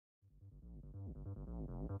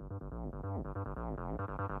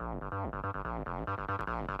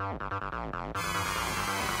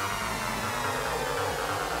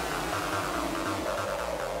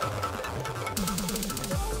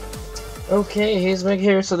Okay, here's Meg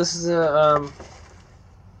here. So this is the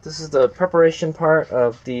preparation part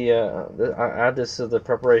of I add this to the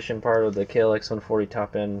preparation part of the KLX140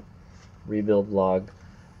 top end rebuild vlog.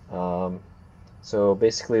 Um, so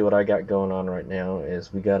basically, what I got going on right now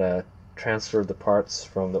is we gotta transfer the parts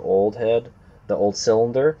from the old head, the old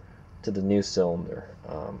cylinder, to the new cylinder,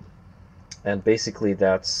 and basically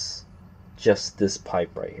that's just this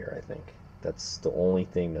pipe right here. I think that's the only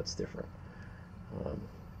thing that's different. Um,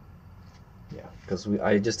 Yeah, because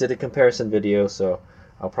I just did a comparison video, so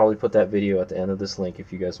I'll probably put that video at the end of this link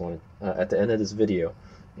if you guys want at the end of this video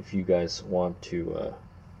if you guys want to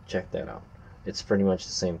check that out. It's pretty much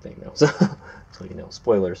the same thing though, so you know,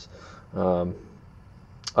 spoilers. Um,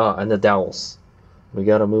 and the dowels. We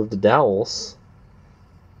gotta move the dowels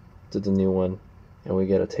to the new one, and we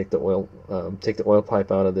gotta take the oil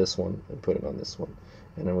pipe out of this one and put it on this one,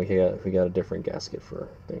 and then we got a different gasket for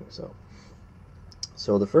things.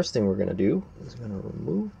 So the first thing we're going to do is going to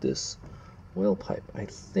remove this oil pipe. I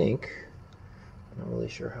think, I'm not really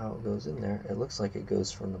sure how it goes in there. It looks like it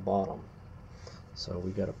goes from the bottom. So we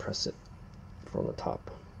got to press it from the top.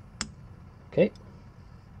 Okay,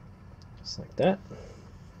 just like that.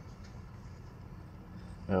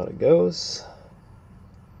 Out it goes.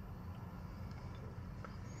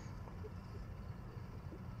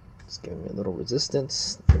 Just giving me a little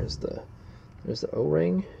resistance. There's the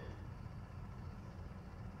O-ring.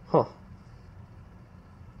 Huh.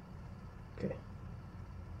 Okay.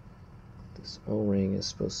 This O-ring is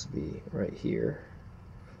supposed to be right here.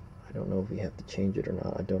 I don't know if we have to change it or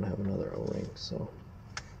not. I don't have another O-ring, so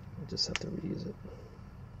I just have to reuse it.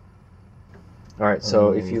 Alright,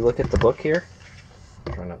 so if you look at the book here,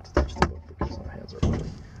 try not to touch the book because my hands are oily.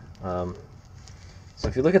 So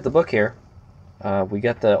if you look at the book here, we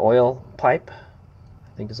got the oil pipe,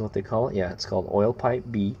 I think is what they call it. Yeah, it's called oil pipe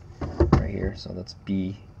B right here, so that's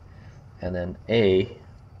B. And then A,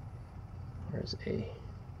 where's A?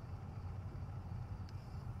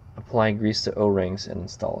 Apply grease to O-rings and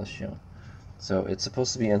install as shown. So it's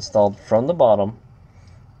supposed to be installed from the bottom,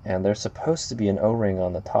 and there's supposed to be an O-ring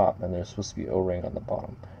on the top, and there's supposed to be an O-ring on the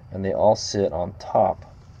bottom. And they all sit on top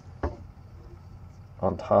of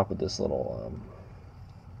this little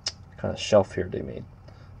kind of shelf here they made.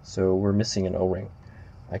 So we're missing an O-ring.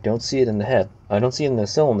 I don't see it in the head. I don't see it in the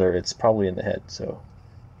cylinder. It's probably in the head, so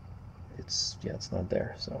it's not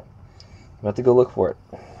there, so I'm about to go look for it.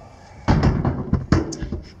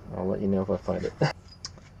 I'll let you know if I find it.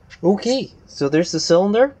 Okay, so there's the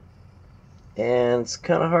cylinder, and it's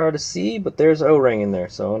kind of hard to see, but there's O-ring in there,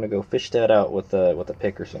 so I'm gonna go fish that out with a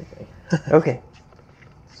pick or something. Okay,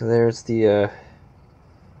 so there's the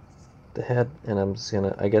head, and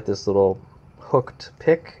I got this little hooked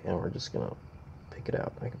pick, and we're just gonna pick it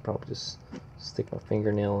out. I could probably just stick my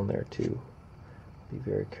fingernail in there too. Be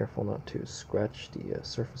very careful not to scratch the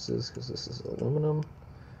surfaces because this is aluminum.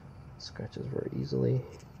 It scratches very easily.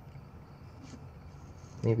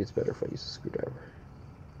 Maybe it's better if I use a screwdriver,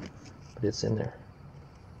 but it's in there.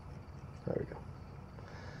 There we go.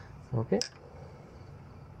 Okay.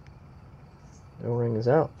 The O-ring is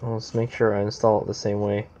out. Let's make sure I install it the same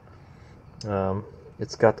way.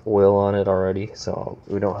 It's got oil on it already, so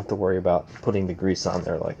we don't have to worry about putting the grease on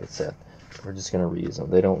there like it said. We're just going to reuse them.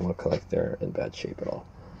 They don't look like they're in bad shape at all.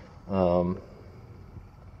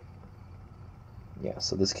 Yeah,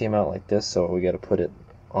 so this came out like this, so we got to put it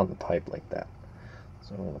on the pipe like that.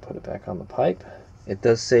 So I'm going to put it back on the pipe. It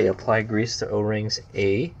does say apply grease to O-rings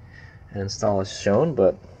A and install as shown,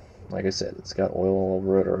 but like I said, it's got oil all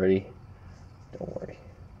over it already. Don't worry.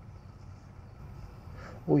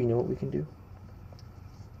 Oh, you know what we can do?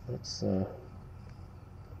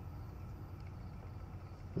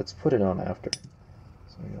 Let's put it on after.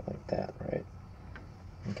 So we go like that, right?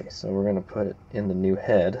 Okay, so we're gonna put it in the new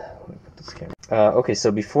head. Let me put this camera. Okay,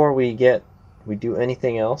 so before we do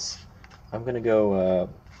anything else, I'm gonna go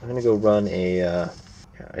run a.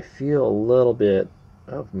 I feel a little bit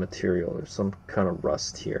of material. There's some kind of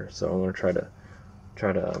rust here, so I'm gonna try to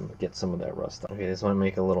get some of that rust off. Okay, this might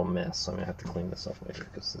make a little mess, so I'm gonna have to clean this up later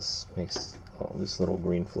because this makes all these little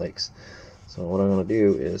green flakes. So what I'm gonna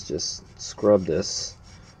do is just scrub this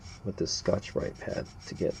with this Scotch-Brite pad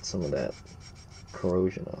to get some of that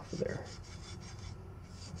corrosion off of there.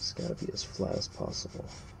 It's got to be as flat as possible.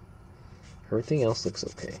 Everything else looks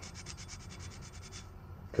okay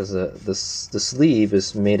because the sleeve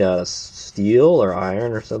is made out of steel or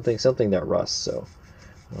iron or something that rusts, so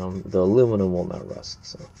the aluminum will not rust.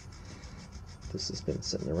 So this has been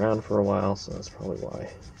sitting around for a while, so that's probably why.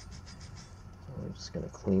 I'm just going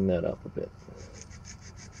to clean that up a bit.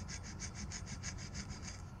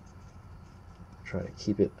 try to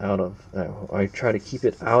keep it out of. I try to keep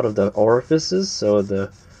it out of the orifices so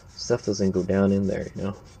the stuff doesn't go down in there. You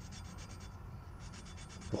know,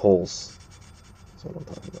 the holes. That's what I'm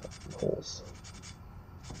talking about. The holes.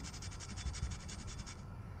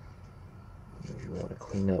 Maybe you want to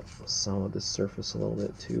clean up some of the surface a little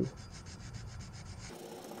bit too.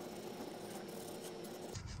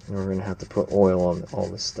 And we're going to have to put oil on all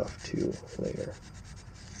this stuff too later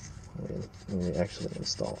when we actually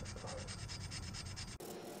install it.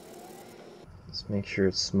 Just make sure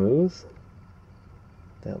it's smooth.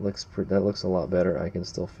 That looks a lot better. I can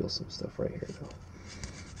still feel some stuff right here though.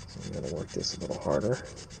 So I'm going to work this a little harder.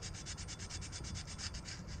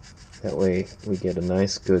 That way we get a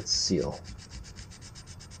nice good seal.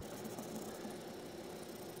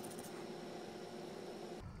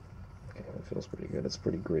 Okay, that feels pretty good. It's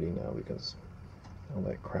pretty gritty now because all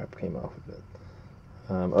that crap came off of it.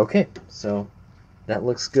 Okay, so that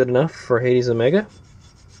looks good enough for Hades Omega.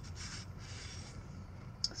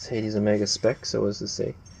 It's Hades Omega spec, so as to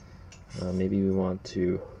say. Maybe we want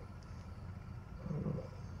to,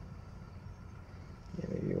 yeah,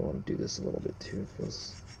 maybe we want to do this a little bit too. It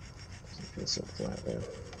doesn't feel so flat there.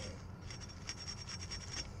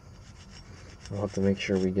 We'll have to make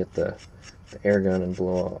sure we get the air gun and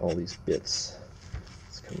blow out all these bits.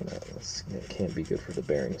 It's coming out. It can't be good for the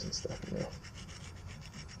bearings and stuff, you know.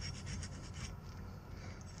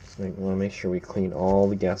 We want to make sure we clean all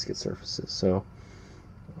the gasket surfaces. So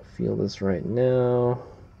I'll feel this right now.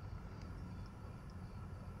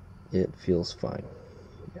 It feels fine.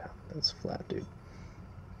 Yeah, that's flat, dude.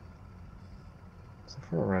 Except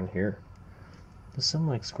for around here. There's some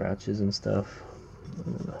like scratches and stuff.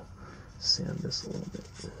 I'm gonna sand this a little bit.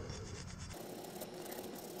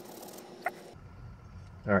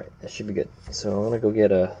 Alright, that should be good. So I'm gonna go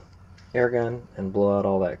get a air gun and blow out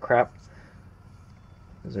all that crap.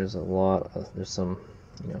 Because there's there's some,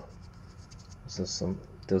 you know,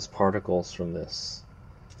 those particles from this.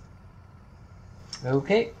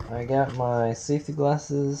 Okay, I got my safety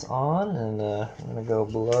glasses on, and I'm gonna go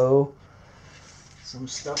blow some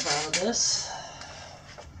stuff out of this.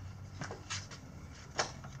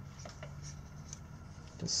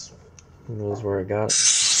 Just who knows where I got it.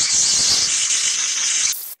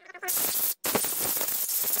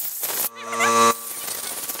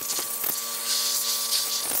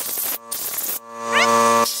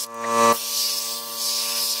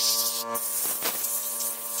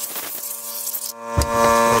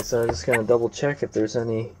 So I'm just gonna double check if there's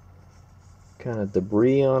any kind of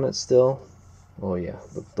debris on it still. Oh yeah,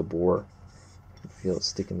 the bore. I can feel it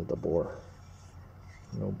sticking to the bore.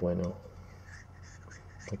 No bueno.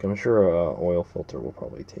 Like I'm sure a oil filter will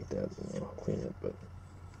probably take that and, you know, clean it, but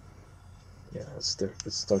yeah, it's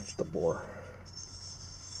stuck to the bore.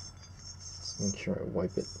 Just make sure I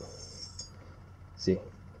wipe it. See,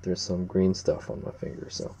 there's some green stuff on my finger,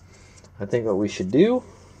 so I think what we should do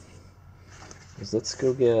is let's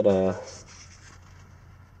go get I'll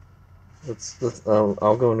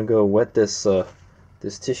go wet this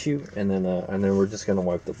this tissue, and then we're just gonna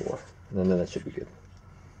wipe the bore, and then that should be good.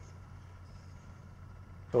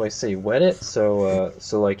 So I say wet it so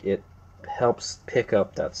like it helps pick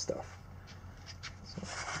up that stuff. So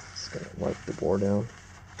just gonna wipe the bore down.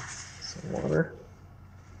 Some water.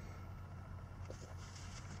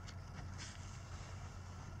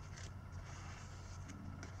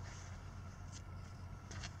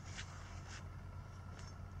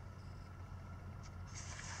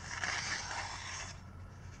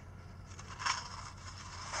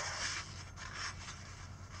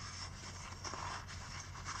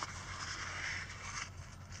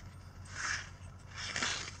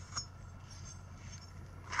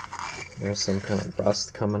 There's some kind of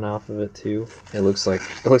rust coming off of it too. It looks like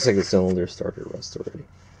the cylinder started rust already.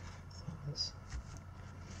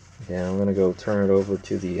 Okay, I'm gonna go turn it over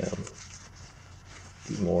to the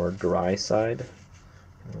more dry side,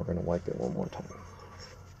 and we're gonna wipe it one more time.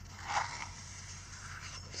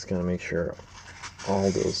 Just gonna make sure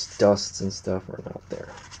all those dusts and stuff are not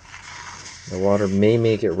there. The water may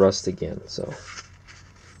make it rust again, so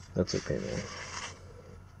that's okay, man.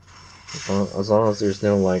 As long as there's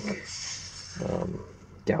no like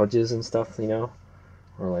gouges and stuff, you know,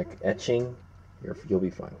 or like etching, you'll be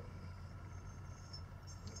fine.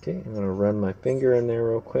 Okay, I'm gonna run my finger in there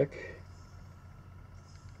real quick.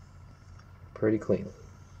 Pretty clean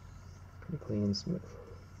and smooth.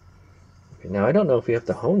 Okay, now I don't know if we have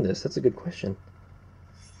to hone this. That's a good question.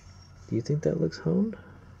 Do you think that looks honed?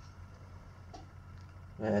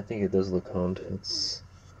 I think it does look honed.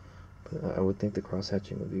 But I would think the cross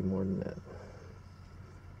hatching would be more than that.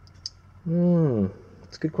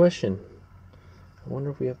 That's a good question. I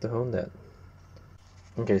wonder if we have to hone that.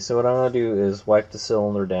 Okay, so what I'm going to do is wipe the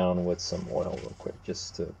cylinder down with some oil real quick,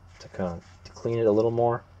 just to kind of to clean it a little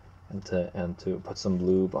more, and to put some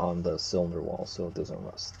lube on the cylinder wall so it doesn't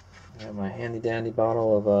rust. I have my handy dandy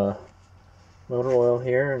bottle of motor oil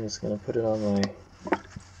here. I'm just going to put it on my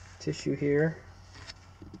tissue here,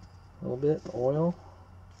 a little bit of oil.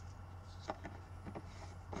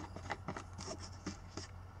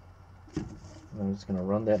 And I'm just going to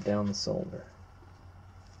run that down the cylinder.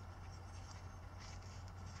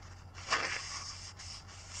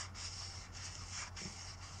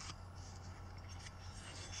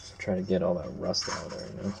 So try to get all that rust out of there,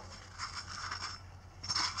 you know.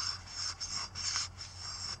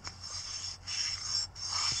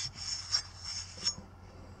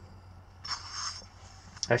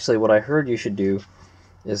 Actually, what I heard you should do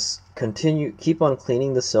is keep on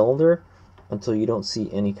cleaning the cylinder until you don't see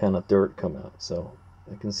any kind of dirt come out. So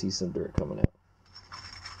I can see some dirt coming out.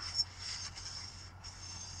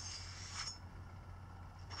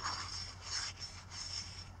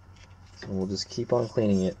 So we'll just keep on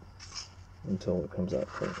cleaning it until it comes out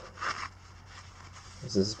clean.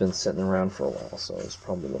 This has been sitting around for a while, so there's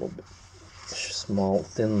probably a little bit small,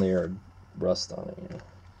 thin layer of rust on it. You know?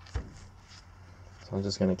 So I'm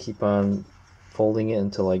just going to keep on folding it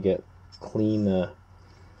until I get clean,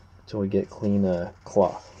 until we get clean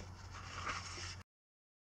cloth.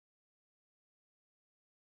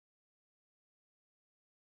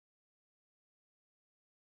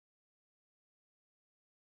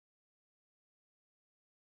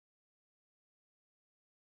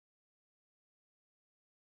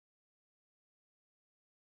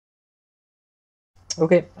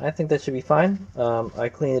 Okay, I think that should be fine. I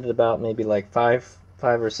cleaned it about maybe like five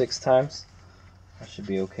or six times. That should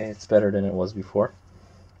be okay. It's better than it was before.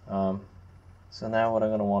 So now what I'm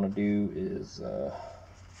going to want to do is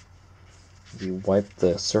wipe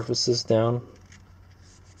the surfaces down,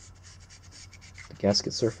 the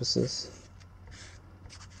gasket surfaces.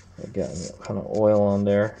 I've got kind of oil on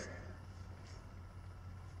there,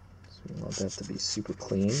 so we want that to be super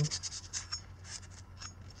clean.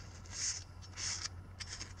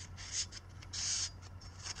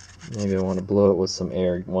 Maybe I want to blow it with some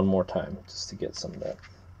air one more time just to get some of that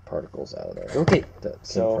particles out of there. Okay,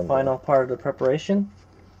 so final part of the preparation.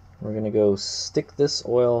 We're going to go stick this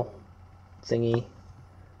oil thingy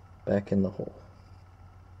back in the hole.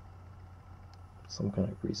 Some kind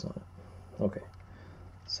of grease on it. Okay,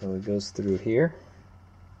 so it goes through here.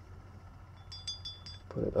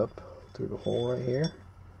 Put it up through the hole right here.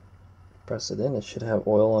 Press it in. It should have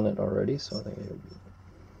oil on it already, so I think it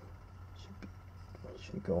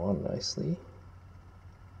should go on nicely.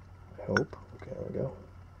 I hope. Okay, there we go.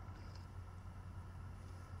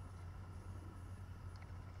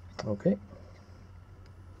 Okay,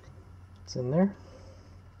 it's in there,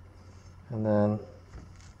 and then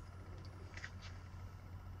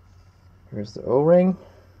here's the O-ring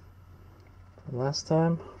from last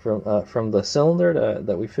time, from the cylinder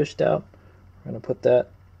that we fished out. We're going to put that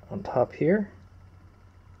on top here.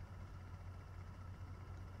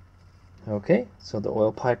 Okay, so the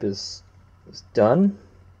oil pipe is done,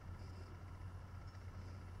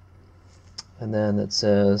 and then it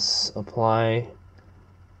says apply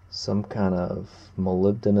some kind of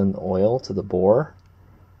molybdenum oil to the bore.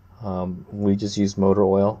 We just use motor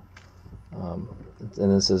oil, and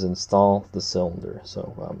this says install the cylinder.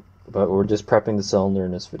 So, but we're just prepping the cylinder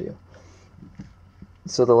in this video.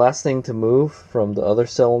 So the last thing to move from the other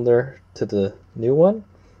cylinder to the new one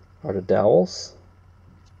are the dowels.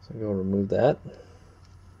 So go remove that.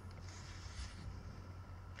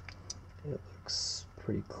 It looks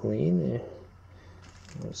pretty clean.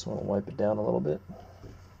 I just want to wipe it down a little bit.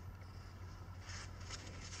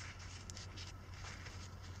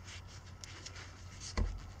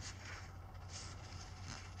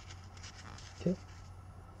 Okay,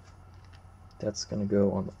 that's going to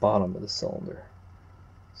go on the bottom of the cylinder.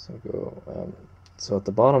 So at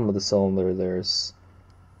the bottom of the cylinder, there's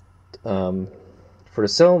for the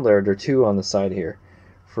cylinder, there are two on the side here.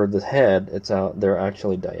 For the head, they're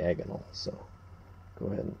actually diagonal. So go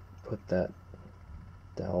ahead and put that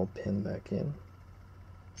dowel pin back in.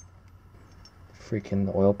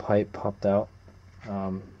 Freaking oil pipe popped out.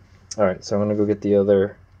 Alright, so I'm gonna go get the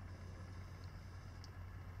other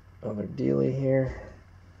dealie here.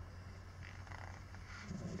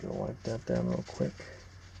 Go wipe that down real quick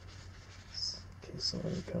in case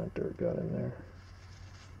any kind of dirt got in there.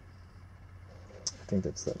 I think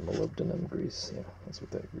that's that molybdenum grease. Yeah, that's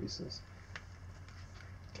what that grease is.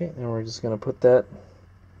 Okay, now we're just gonna put that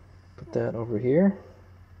over here.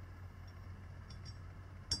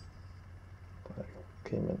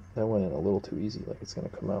 Okay, man, that went in a little too easy. Like it's gonna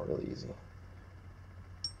come out really easy.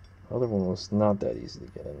 Other one was not that easy to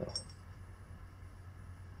get in there.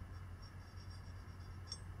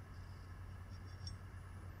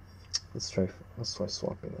 Let's try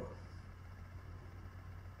swapping them.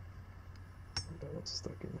 That one's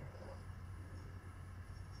stuck in there.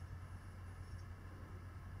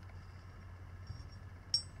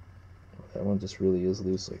 That one just really is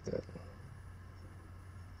loose like that.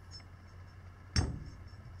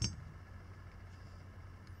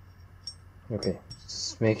 Okay,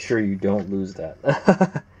 just make sure you don't lose that.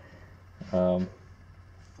 Yeah,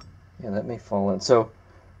 that may fall in. So,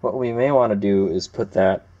 what we may want to do is put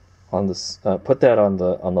that on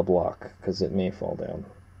the block, because it may fall down.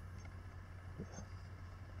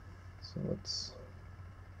 So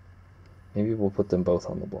maybe we'll put them both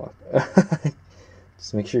on the block.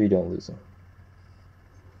 Just make sure you don't lose them.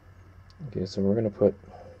 Okay, so we're gonna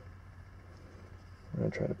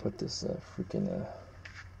try to put this freaking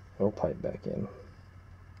oil pipe back in.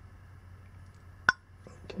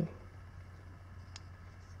 Okay.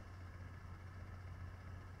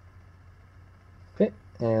 Okay,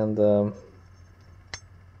 and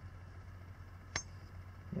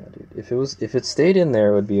yeah, dude, if it stayed in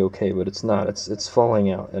there, it would be okay, but it's not. It's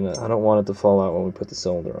falling out, and I don't want it to fall out when we put the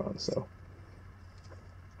cylinder on. So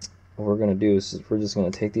what we're gonna do is we're just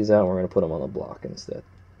gonna take these out, and we're gonna put them on the block instead.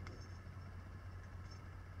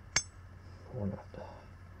 Or not.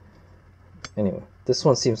 Anyway, this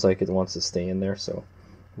one seems like it wants to stay in there, so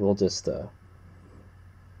we'll just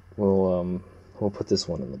we'll put this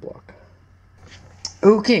one in the block.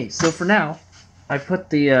 Okay, so for now, I put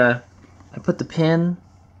the pin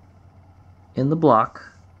in the block,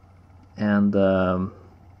 and the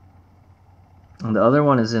other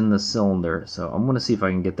one is in the cylinder. So I'm gonna see if I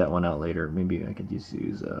can get that one out later. Maybe I could just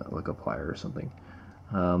use like a plier or something.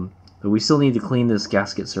 But we still need to clean this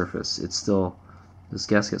gasket surface. This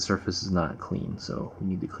gasket surface is not clean, so we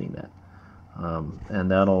need to clean that. And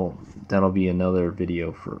that'll be another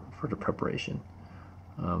video for the preparation.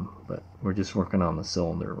 But we're just working on the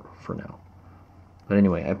cylinder for now. But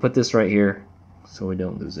anyway, I put this right here so we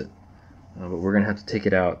don't lose it. But we're gonna have to take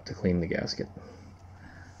it out to clean the gasket.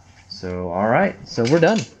 So alright, so we're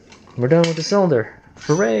done. We're done with the cylinder.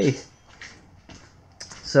 Hooray!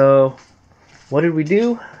 So what did we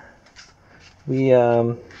do? We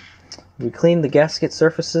cleaned the gasket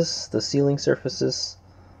surfaces, the sealing surfaces,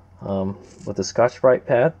 with a Scotch-Brite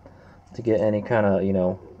pad to get any kind of,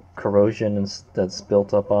 corrosion that's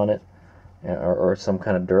built up on it, or some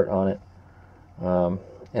kind of dirt on it.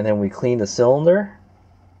 And then we cleaned the cylinder,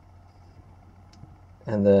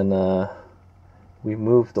 and then we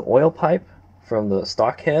moved the oil pipe from the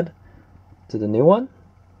stock head to the new one,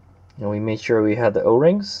 and we made sure we had the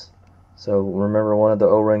O-rings. So remember, one of the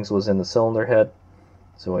O-rings was in the cylinder head,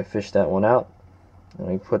 so I fished that one out, and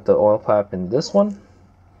we put the oil pipe in this one,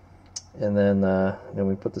 and then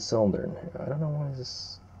we put the cylinder in here. I don't know why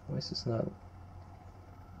is this not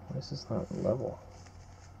level.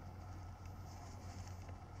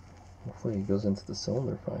 Hopefully it goes into the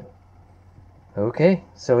cylinder fine. Okay,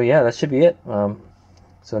 so yeah, that should be it.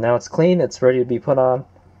 So now it's clean, it's ready to be put on.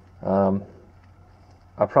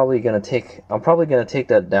 I'm probably gonna take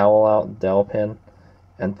that dowel pin,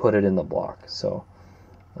 and put it in the block. So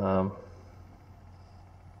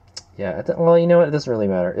yeah, well, you know what, it doesn't really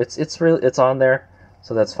matter. It's on there,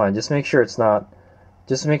 so that's fine. Just make sure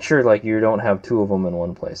just make sure like you don't have two of them in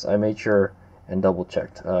one place. I made sure and double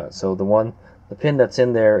checked. So the pin that's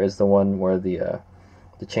in there is the one where the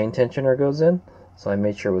chain tensioner goes in. So I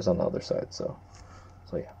made sure it was on the other side. So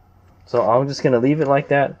yeah. So I'm just gonna leave it like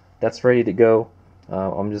that. That's ready to go.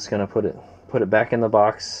 I'm just gonna put it back in the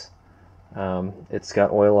box. It's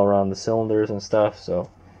got oil around the cylinders and stuff, so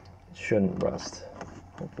it shouldn't rust,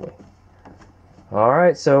 hopefully.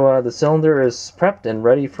 Alright, so the cylinder is prepped and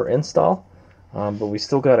ready for install, but we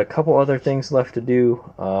still got a couple other things left to do.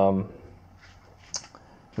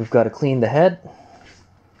 We've got to clean the head.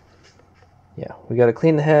 Yeah, we got to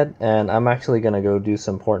clean the head, and I'm actually going to go do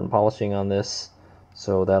some port and polishing on this,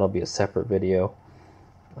 so that'll be a separate video.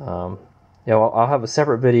 Yeah, well, I'll have a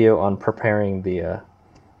separate video on preparing the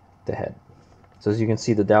head. So as you can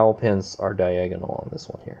see, the dowel pins are diagonal on this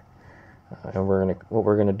one here. And what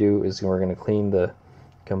we're gonna do is we're gonna clean the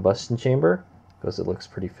combustion chamber because it looks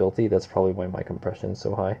pretty filthy. That's probably why my compression is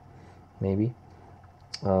so high, maybe.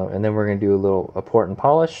 And then we're gonna do a port and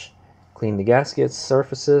polish, clean the gaskets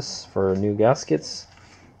surfaces for new gaskets,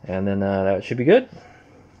 and then that should be good.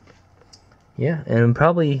 Yeah, and we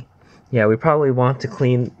probably want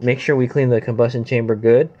to make sure we clean the combustion chamber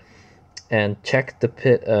good, and check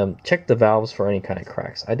the valves for any kind of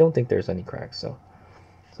cracks. I don't think there's any cracks, so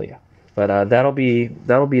yeah. But that'll be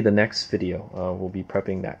the next video. We'll be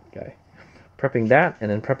prepping that guy, prepping that,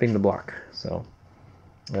 and then prepping the block. So,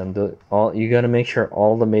 and you got to make sure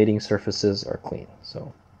all the mating surfaces are clean.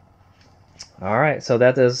 So, all right. So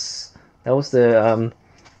that was the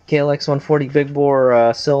KLX140 big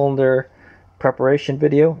bore cylinder preparation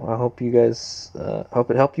video. I hope you guys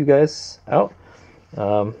hope it helped you guys out.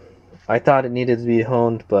 I thought it needed to be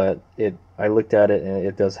honed, but I looked at it and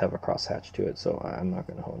it does have a crosshatch to it, so I'm not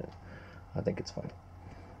going to hone it. I think it's fine.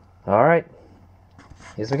 All right,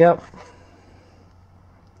 here we go.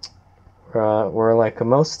 We're like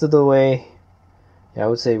most of the way. Yeah,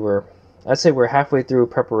 I'd say we're halfway through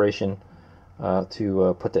preparation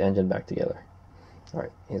to put the engine back together. All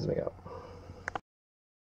right, here we go.